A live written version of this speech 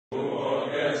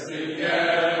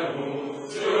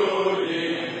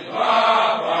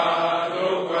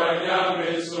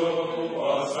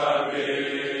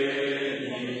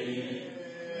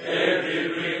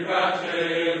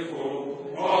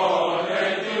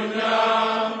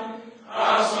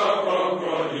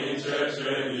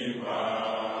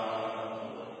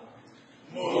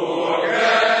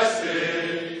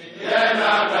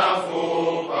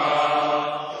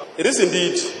It is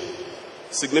indeed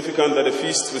significant that the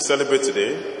feast we celebrate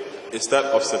today is that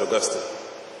of St. Augustine.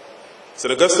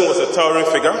 St. Augustine was a towering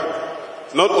figure,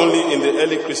 not only in the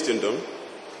early Christendom,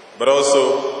 but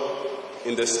also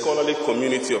in the scholarly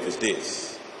community of his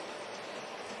days.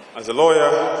 As a lawyer,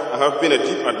 I have been a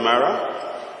deep admirer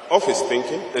of his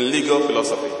thinking and legal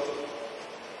philosophy.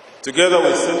 Together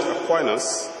with St.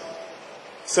 Aquinas,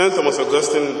 St. Thomas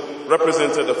Augustine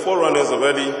represented the forerunners of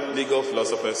early legal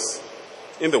philosophers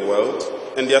in the world,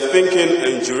 and their thinking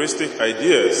and juristic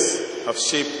ideas have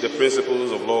shaped the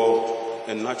principles of law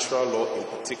and natural law in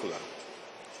particular.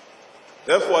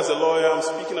 Therefore, as a lawyer, I'm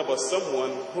speaking about someone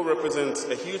who represents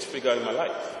a huge figure in my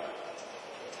life.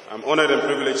 I'm honored and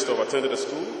privileged to have attended a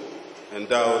school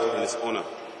endowed in his honor.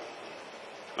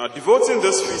 Now, devoting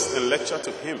this feast and lecture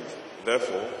to him,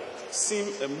 therefore,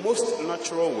 seemed a most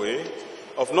natural way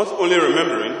of not only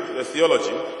remembering the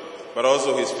theology, but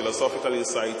also his philosophical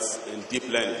insights and deep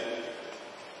learning.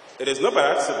 It is not by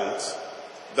accident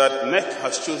that NEC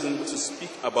has chosen to speak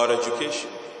about education.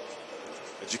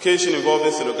 Education involved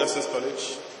in St. Augustine's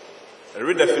College, a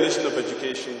redefinition of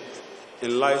education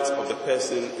in light of the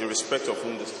person in respect of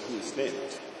whom the school is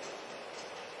named.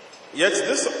 Yet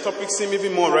this topic seems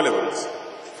even more relevant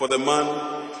for the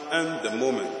man and the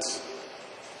moment.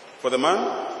 For the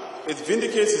man, it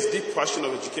vindicates his deep passion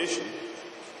of education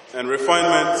and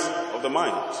refinement of the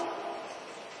mind.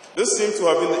 This seems to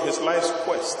have been his life's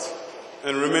quest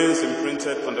and remains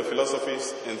imprinted on the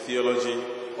philosophies and theology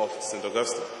of St.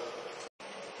 Augustine.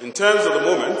 In terms of the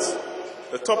moment,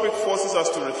 the topic forces us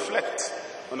to reflect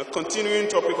on a continuing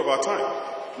topic of our time,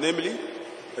 namely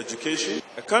education.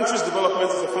 A country's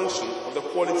development is a function of the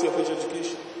quality of its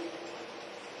education.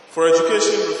 For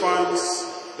education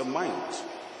refines the mind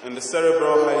and the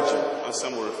cerebral hygiene, as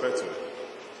some will refer to it.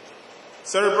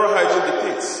 Cerebral hygiene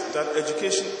dictates that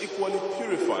education equally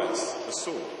purifies the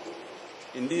soul.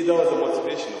 Indeed, that was the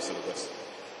motivation of St. Augustine.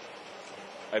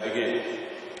 I begin.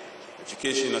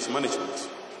 Education as management.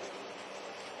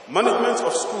 Management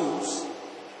of schools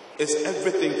is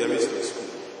everything there is to a school.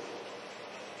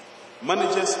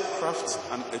 Managers craft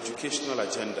an educational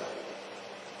agenda,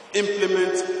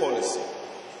 implement policy,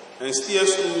 and steer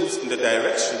schools in the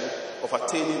direction of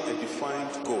attaining a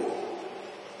defined goal.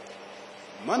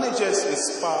 Managers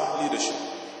inspire leadership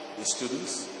in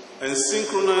students and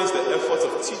synchronize the efforts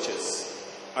of teachers,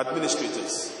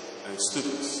 administrators, and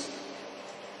students.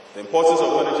 The importance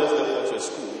of managers therefore to a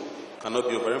school cannot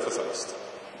be overemphasized.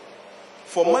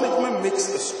 For management makes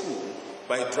a school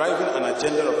by driving an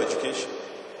agenda of education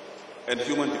and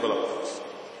human development.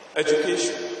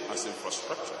 Education as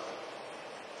infrastructure.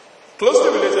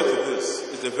 Closely related to this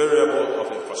is the variable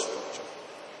of infrastructure,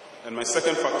 and my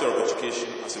second factor of education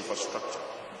as infrastructure.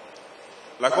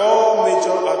 Like all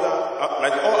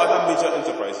other major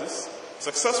enterprises,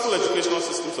 successful educational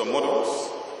systems or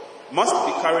models must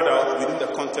be carried out within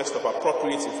the context of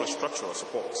appropriate infrastructural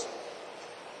support.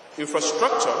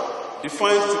 Infrastructure,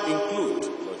 defined to include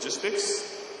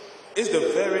logistics, is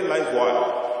the very live wire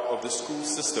of the school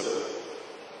system,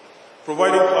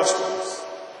 providing classrooms,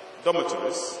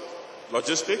 dormitories,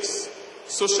 logistics,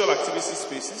 social activity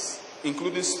spaces,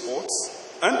 including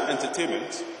sports and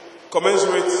entertainment,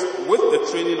 commensurate with the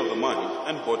training of the mind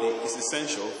and body is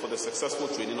essential for the successful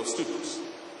training of students.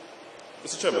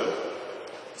 Mr. Chairman,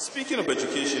 speaking of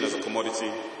education as a commodity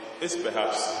is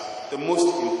perhaps the most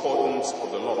important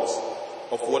of the lots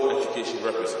of what education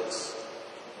represents.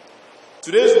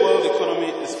 Today's world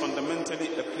economy is fundamentally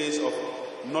a place of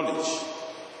knowledge.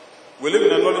 We live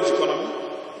in a knowledge economy,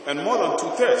 and more than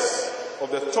 2/3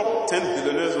 of the top 10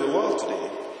 billionaires in the world today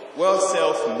were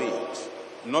self-made,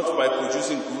 not by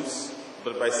producing goods,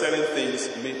 but by selling things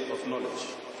made of knowledge.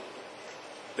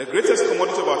 The greatest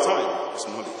commodity of our time is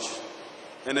knowledge,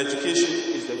 and education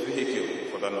is the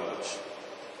vehicle for that knowledge.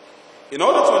 In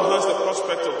order to enhance the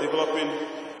prospect of developing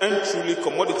and truly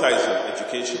commoditizing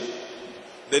education,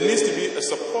 there needs to be a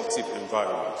supportive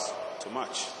environment to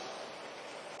match.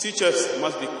 Teachers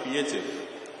must be creative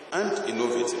and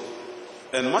innovative,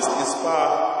 and must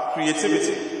inspire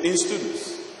creativity in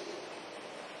students.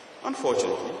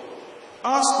 Unfortunately,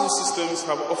 our school systems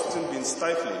have often been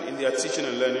stifling in their teaching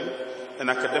and learning, and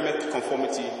academic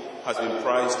conformity has been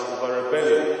prized over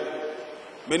rebellion.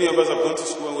 Many of us have gone to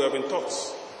school and we have been taught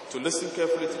to listen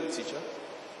carefully to the teacher,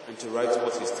 and to write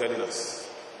what he's telling us.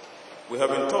 We have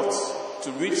been taught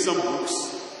to read some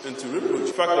books and to reproach.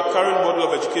 In fact, the current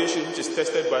model of education, which is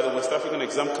tested by the West African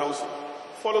Exam Council,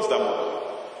 follows that model.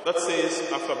 That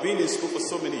says, after being in school for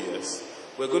so many years,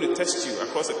 we're going to test you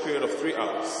across a period of 3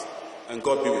 hours, and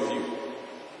God be with you.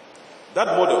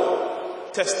 That model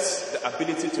tests the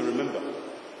ability to remember.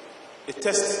 It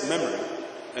tests memory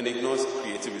and ignores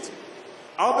creativity.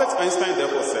 Albert Einstein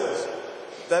therefore said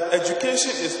that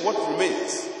education is what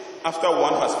remains after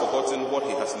one has forgotten what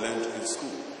he has learned in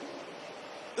school.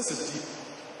 This is deep.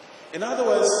 In other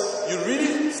words, you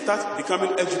really start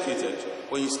becoming educated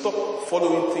when you stop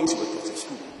following things you were taught in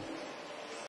school.